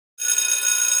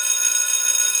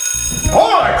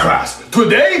Alright class,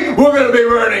 today we're gonna be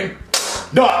learning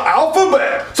the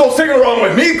alphabet. So sing along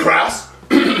with me class.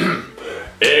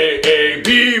 A,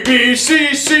 B, B,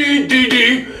 C, C, D,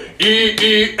 D, E,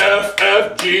 E, F,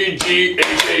 F, G, G,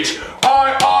 H, H,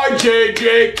 I, J,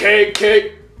 J, K,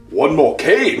 K. One more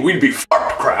K and we'd be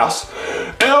fucked class.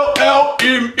 L, L,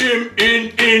 M, M,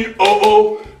 N, N, O,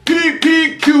 O, P,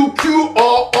 P, Q, Q,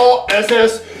 R, R, S,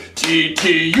 S, T,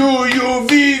 T, U, U,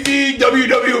 V, V, W,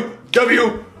 W,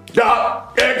 W.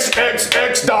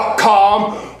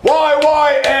 .xxx.com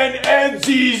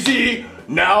YYNNZZ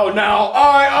now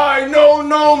I no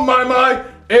my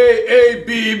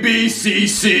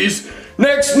AABBCCs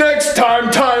next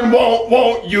time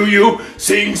won't you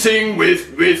sing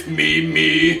with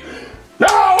me now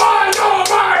I know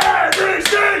my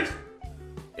ABCs.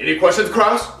 Any questions,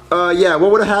 Cross? Yeah,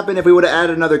 what would have happened if we would have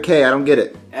added another K? I don't get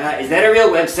it. Is that a real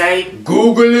website?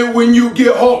 Google it when you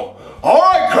get home.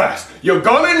 Alright class, you're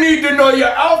gonna need to know your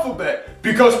alphabet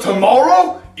because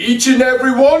tomorrow, each and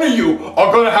every one of you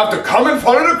are gonna have to come in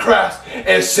front of the class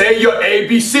and say your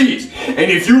ABCs.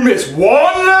 And if you miss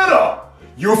one letter,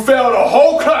 you fail the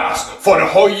whole class for the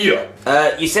whole year.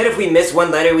 You said if we miss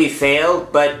one letter we fail,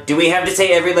 but do we have to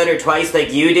say every letter twice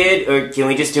like you did, or can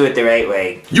we just do it the right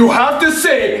way? You have to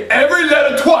say every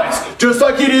letter twice, just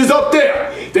like it is up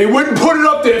there. They wouldn't put it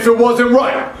up there if it wasn't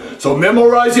right. So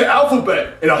memorize your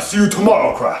alphabet, and I'll see you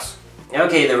tomorrow, class.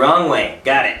 Okay, the wrong way.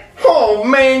 Got it. Oh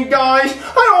man, guys,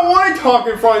 I don't want to talk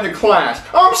in front of the class.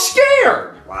 I'm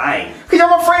scared. Why? Because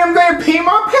I'm afraid I'm going to pee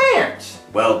my pants.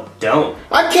 Well, don't.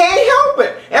 I can't help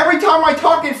it. Every time I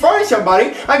talk in front of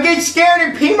somebody, I get scared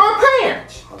and pee my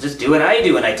pants. I'll just do what I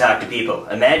do when I talk to people.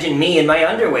 Imagine me in my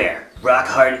underwear. Rock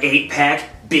hard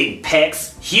 8-pack, big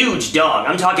pecs, huge dong.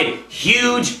 I'm talking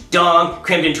huge dong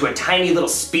crammed into a tiny little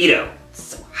Speedo.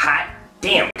 So hot.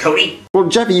 Damn, Cody. Well,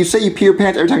 Jeffy, you say you pee your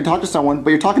pants every time you talk to someone,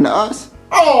 but you're talking to us.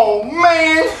 Oh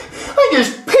man, I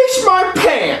just pissed my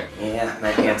pants. Yeah,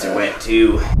 my pants are wet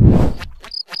too.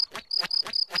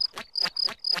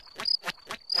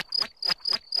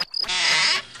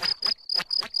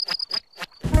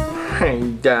 Hey,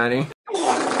 Daddy.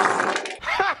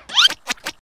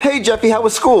 Hey, Jeffy, how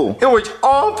was school? It was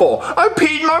awful. I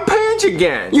peed my pants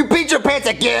again. You peed your pants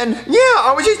again? Yeah,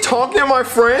 I was just talking to my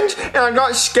friends, and I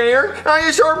got scared, and I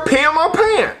just started peeing my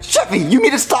pants. Jeffy, you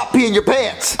need to stop peeing your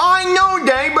pants. I know,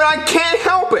 Daddy, but I can't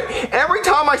help it. Every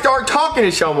time I start talking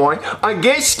to someone, I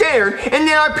get scared, and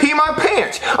then I pee my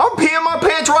pants. I'm peeing my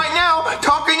pants right now,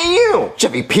 talking to you.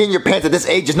 Jeffy, peeing your pants at this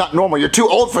age is not normal. You're too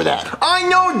old for that. I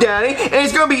know, Daddy, and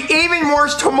it's gonna be even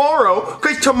worse tomorrow,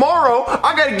 because tomorrow,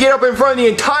 I gotta get up in front of the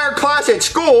entire class at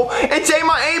school and say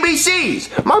my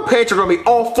ABCs. My pants are gonna be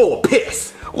all full of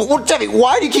piss. Well, Jeffy,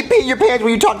 why do you keep peeing your pants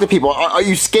when you talk to people? Are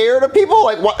you scared of people?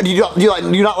 Like, what? Do you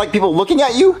not like people looking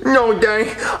at you? No, Daddy.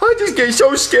 I just get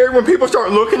so scared when people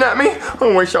start looking at me. I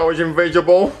wish I was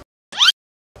invisible.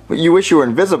 You wish you were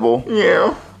invisible?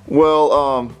 Yeah.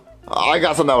 Well, I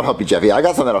got something that'll help you, Jeffy. I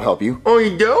got something that'll help you. Oh,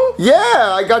 you do?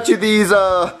 Yeah, I got you these,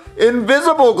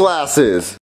 invisible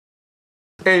glasses.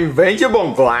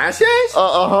 Invisible glasses?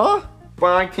 Uh-huh.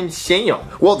 But I can see them.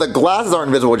 Well, the glasses are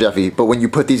invisible, Jeffy, but when you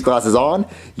put these glasses on,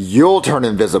 you'll turn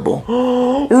invisible.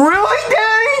 Really,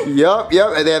 Daddy? Yep,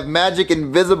 and they have magic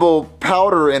invisible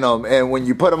powder in them, and when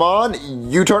you put them on,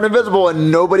 you turn invisible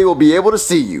and nobody will be able to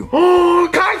see you.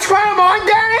 Can I try them on,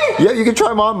 Daddy? Yeah, you can try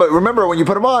them on, but remember, when you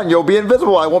put them on, you'll be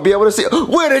invisible. I won't be able to see.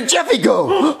 Where did Jeffy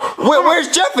go? Where's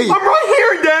Jeffy? I'm right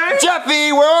here, Daddy.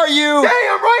 Jeffy, where are you? Daddy,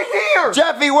 I'm right here.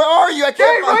 Jeffy, where are you? I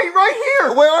can't Daddy, right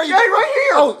here. Where are you? Daddy, right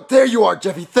here. Oh, there you are,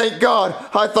 Jeffy. Thank God.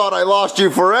 I thought I lost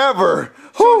you forever.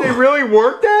 So they really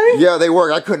work, Daddy? Yeah, they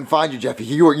work. I couldn't find you, Jeffy.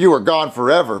 You were gone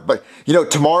forever. But, you know,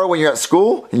 tomorrow when you're at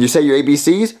school and you say your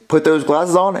ABCs, put those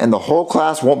glasses on and the whole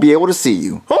class won't be able to see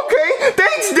you. Okay,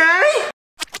 thanks, Daddy.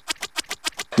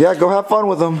 Yeah, go have fun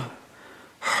with them.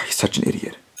 He's such an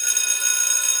idiot.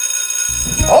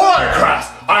 Alright class,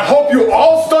 I hope you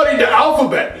all studied the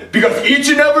alphabet because each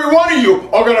and every one of you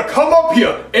are gonna come up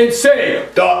here and say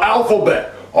the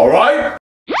alphabet. Alright?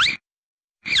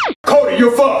 Cody,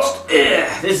 you're first.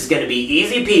 This is gonna be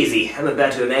easy peasy. I'm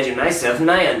about to imagine myself in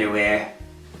my underwear.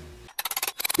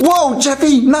 Whoa,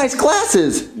 Jeffy, nice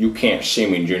glasses. You can't see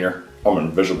me, Junior. I'm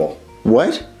invisible.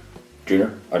 What?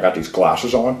 Junior, I got these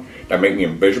glasses on that make me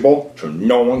invisible so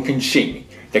no one can see me.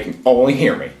 They can only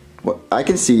hear me. What? I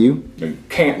can see you. No, you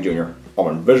can't, Junior. I'm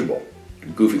invisible.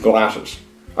 Goofy glasses.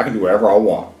 I can do whatever I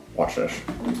want. Watch this.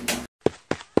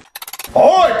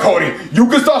 Alright, Cody, you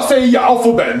can start saying your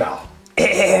alphabet now.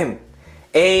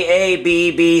 A,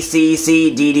 B, B, C,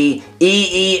 C, D, D,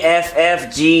 E, E, F,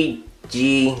 F, G,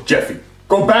 G. Jeffy,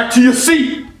 go back to your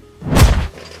seat.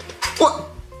 What?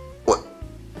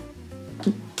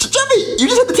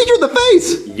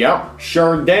 face. Yep,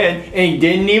 sure did, and he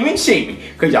didn't even see me,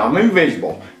 because I'm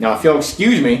invisible. Now if you'll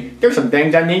excuse me, there's some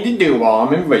things I need to do while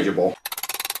I'm invisible.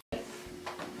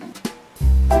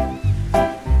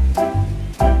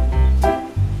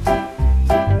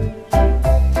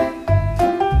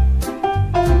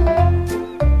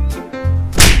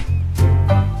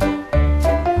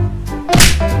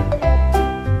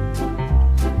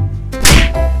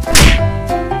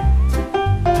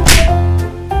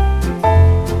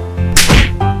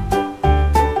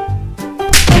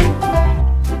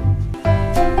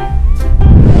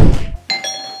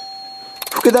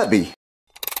 Who could that be?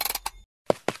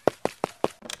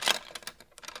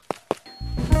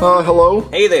 Hello?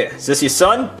 Hey there, is this your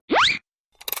son?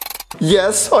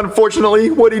 Yes, unfortunately.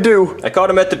 What'd he do? I caught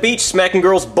him at the beach smacking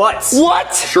girls' butts.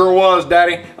 What? Sure was,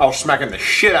 Daddy. I was smacking the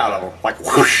shit out of him. Like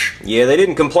whoosh. Yeah, they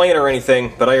didn't complain or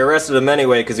anything, but I arrested him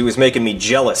anyway because he was making me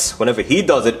jealous. Whenever he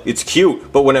does it, it's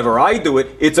cute, but whenever I do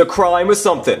it, it's a crime or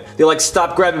something. They like,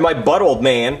 stop grabbing my butt, old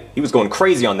man. He was going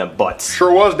crazy on them butts.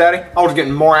 Sure was, Daddy. I was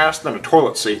getting more ass than a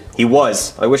toilet seat. He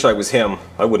was. I wish I was him.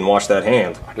 I wouldn't wash that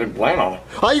hand. I didn't plan on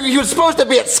it. He was supposed to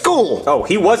be at school. Oh,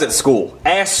 he was at school.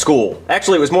 Ass school.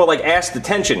 Actually, it was more like ass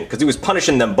detention, because he was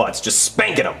punishing them butts, just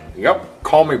spanking them. Yep.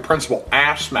 Call me Principal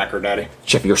Ass Smacker, Daddy.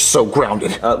 Jeffy, you're so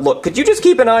grounded. Look, could you just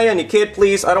keep an eye on your kid,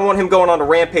 please? I don't want him going on a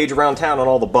rampage around town on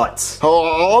all the butts.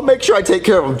 Oh, I'll make sure I take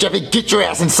care of him. Jeffy, get your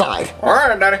ass inside. All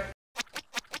right, Daddy.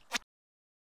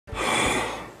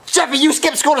 Jeffy, you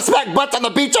skip school to smack butts on the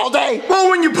beach all day? Well,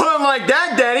 when you put it like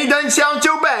that, Daddy, doesn't sound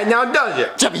too bad now, does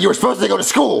it? Jeffy, you were supposed to go to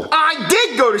school. I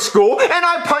did go to school, and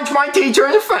I punched my teacher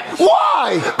in the face.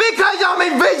 Why? Because I'm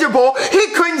invisible,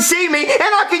 he couldn't see me, and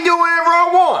I can do whatever I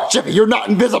want. Jeffy, you're not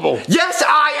invisible. Yes,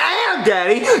 I am,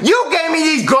 Daddy. You gave me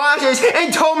these glasses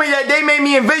and told me that they made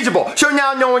me invisible, so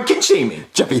now no one can see me.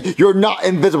 Jeffy, you're not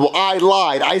invisible. I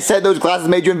lied. I said those glasses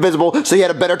made you invisible, so you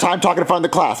had a better time talking in front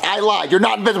of the class. I lied. You're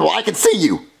not invisible. I can see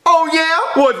you. Oh,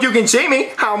 yeah? Well, if you can see me,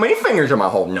 how many fingers am I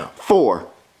holding up? 4.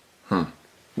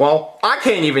 Well, I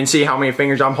can't even see how many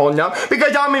fingers I'm holding up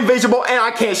because I'm invisible and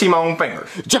I can't see my own fingers.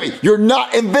 Jeffy, you're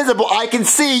not invisible. I can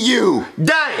see you.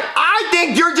 Daddy, I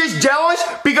think you're just jealous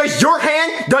because your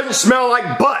hand doesn't smell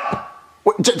like butt.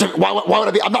 Jeffy, why would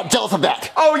I be? I'm not jealous of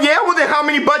that. Oh, yeah? Well, then how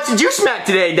many butts did you smack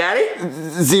today, Daddy?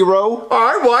 0. All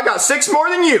right, well, I got 6 more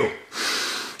than you.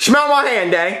 Smell my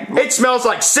hand, Daddy. It smells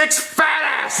like 6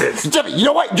 fat asses. Jeffy, you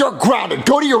know what? You're grounded.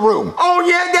 Go to your room. Oh,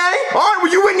 yeah, Daddy? All right,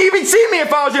 well, you wouldn't even see me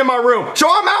if I was in my room. So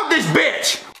I'm out this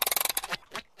bitch.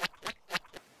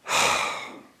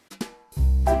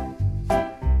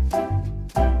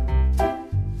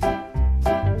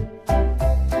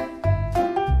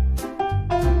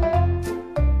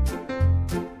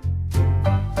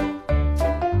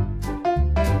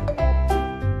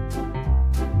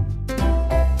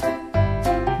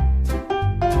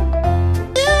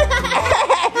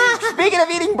 Speaking of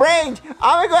eating brains,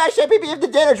 I'm gonna go ask Jeffy if the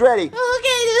dinner's ready.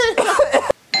 Okay, dude.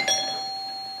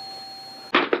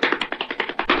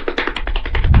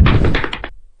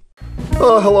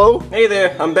 Hello? Hey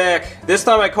there, I'm back. This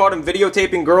time I caught him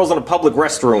videotaping girls in a public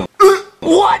restroom.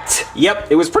 What?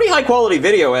 Yep, it was pretty high quality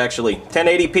video actually.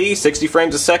 1080p, 60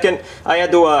 frames a second. I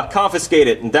had to confiscate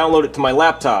it and download it to my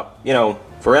laptop, you know,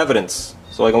 for evidence,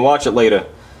 so I can watch it later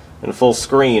in full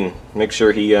screen. Make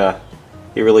sure he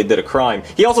really did a crime.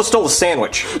 He also stole a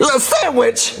sandwich. A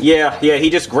sandwich? Yeah, he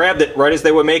just grabbed it right as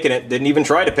they were making it. Didn't even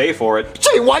try to pay for it.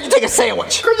 Jeffy, why'd you take a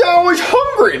sandwich? Because I was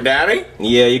hungry, Daddy.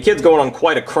 Yeah, your kid's going on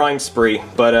quite a crime spree,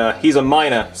 but he's a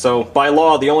minor, so by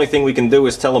law the only thing we can do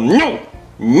is tell him,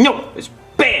 no, it's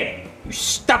bad. You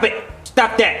stop it,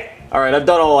 stop that. Alright, I've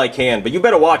done all I can, but you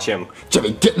better watch him.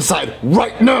 Jeffy, get inside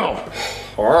right now.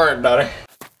 All right, Daddy.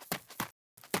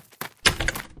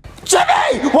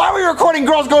 Jeffy, why were you recording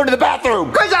girls going to the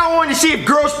bathroom? Because I wanted to see if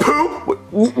girls poop.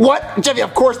 What? Jeffy,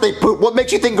 of course they poop. What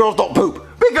makes you think girls don't poop?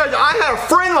 Because I had a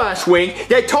friend last week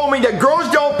that told me that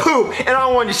girls don't poop, and I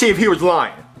wanted to see if he was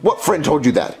lying. What friend told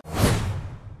you that?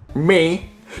 Me.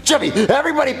 Jeffy,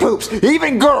 everybody poops,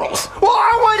 even girls. Well,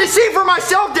 I wanted to see for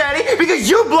myself, Daddy, because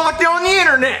you blocked it on the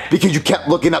internet. Because you kept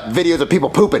looking up videos of people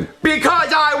pooping.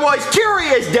 Because I was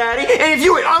curious, Daddy, and if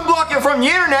you would unblock it from the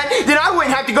internet, then I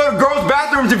wouldn't have to go to girls'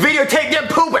 bathrooms and videotape them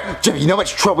pooping. Jeffy, you know how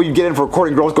much trouble you get in for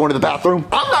recording girls going to the bathroom?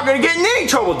 I'm not gonna get in any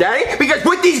trouble, Daddy, because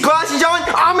with these glasses on,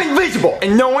 I'm invisible,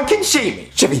 and no one can see me.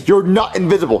 Jeffy, you're not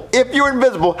invisible. If you're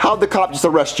invisible, how'd the cop just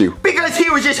arrest you? Because he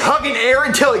was just hugging air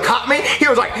until he caught me. He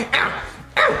was like, ow,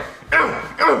 ow,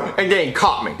 and then he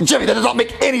caught me. Jeffy, that does not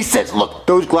make any sense. Look,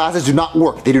 those glasses do not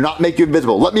work. They do not make you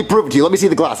invisible. Let me prove it to you. Let me see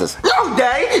the glasses. No,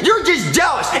 Daddy, you're just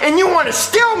jealous, and you want to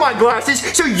steal my glasses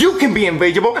so you can be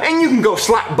invisible and you can go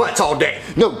slap butts all day.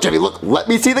 No, Jeffy, look, let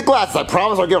me see the glasses. I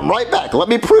promise I'll give them right back. Let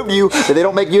me prove to you that they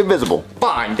don't make you invisible.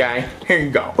 Fine, Daddy. Here you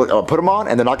go. Look, I'll put them on,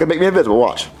 and they're not going to make me invisible.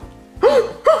 Watch.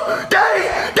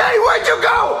 Daddy, where'd you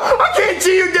go? I can't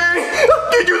see you, Daddy.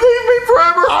 Did you leave me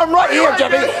forever? I'm right here,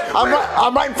 Jeffy. Daddy?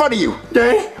 I'm right in front of you.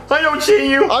 Daddy, I don't see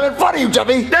you. I'm in front of you,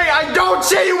 Jeffy. Daddy, I don't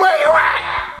see you. Where you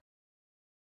at?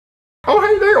 Oh,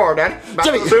 hey, there you are, Daddy. Back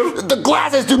Jeffy, to the zoo. the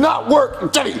glasses do not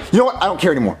work. Jeffy, you know what? I don't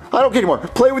care anymore. I don't care anymore.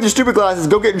 Play with your stupid glasses.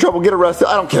 Go get in trouble. Get arrested.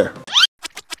 I don't care.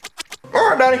 All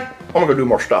right, Daddy. I'm gonna go do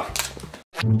more stuff.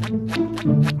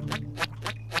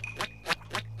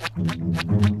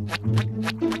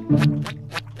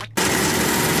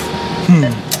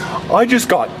 I just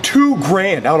got $2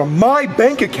 grand out of my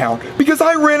bank account because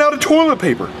I ran out of toilet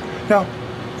paper. Now,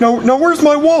 where's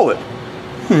my wallet?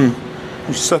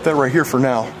 I'll set that right here for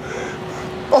now.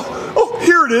 Oh,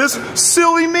 here it is.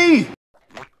 Silly me.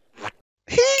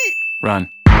 Run.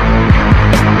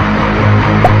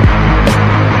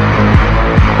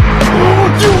 Oh,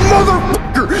 you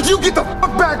motherfucker! You get the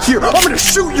fuck back here! I'm gonna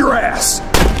shoot your ass!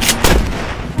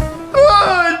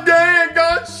 Oh, Daddy, I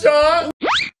got shot.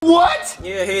 What?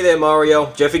 Yeah, hey there,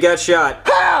 Mario. Jeffy got shot.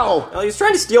 How? Well, he was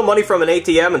trying to steal money from an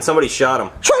ATM and somebody shot him.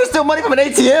 Trying to steal money from an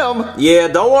ATM? Yeah,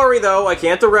 don't worry though, I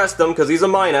can't arrest him because he's a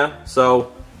minor,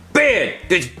 so... Bad!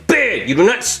 That's bad! You do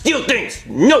not steal things!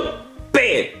 No!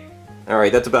 Bad!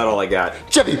 Alright, that's about all I got.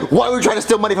 Jeffy, why were you trying to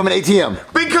steal money from an ATM?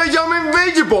 Because I'm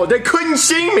invisible. They couldn't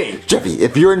see me. Jeffy,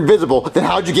 if you're invisible, then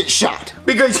how'd you get shot?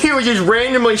 Because he was just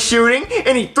randomly shooting,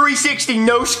 and he 360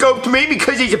 no-scoped me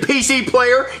because he's a PC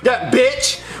player, that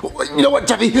bitch. You know what,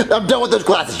 Jeffy? I'm done with those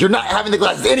glasses. You're not having the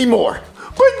glasses anymore.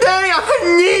 But Daddy,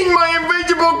 I need my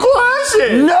invisible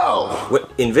glasses. No!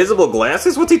 What, invisible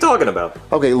glasses? What's he talking about?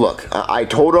 Okay, look, I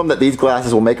told him that these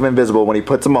glasses will make him invisible when he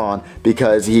puts them on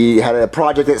because he had a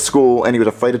project at school and he was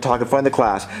afraid to talk in front of the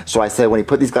class. So I said when he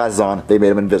put these glasses on, they made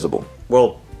him invisible.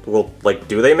 Well, like,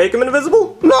 do they make him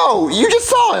invisible? No, you just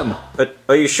saw him. But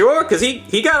are you sure? Because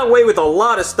he got away with a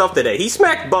lot of stuff today. He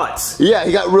smacked butts. Yeah,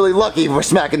 he got really lucky for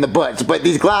smacking the butts, but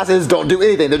these glasses don't do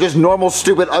anything. They're just normal,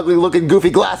 stupid, ugly-looking, goofy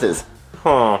glasses.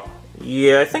 Huh.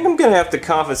 Yeah, I think I'm gonna have to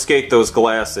confiscate those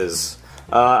glasses.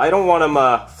 I don't want them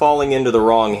falling into the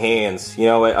wrong hands. You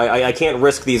know, I can't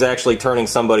risk these actually turning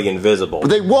somebody invisible. But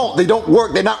they won't. They don't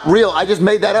work. They're not real. I just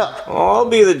made that up. I'll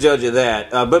be the judge of that.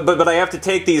 But I have to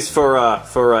take these for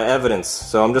evidence.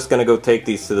 So I'm just gonna go take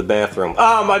these to the bathroom.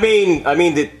 I mean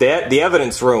the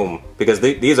evidence room because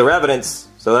these are evidence.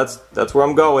 So that's where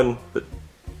I'm going. But,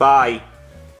 bye.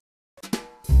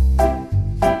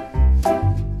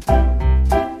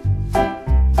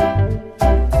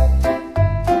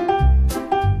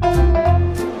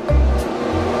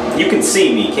 You can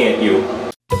see me, can't you?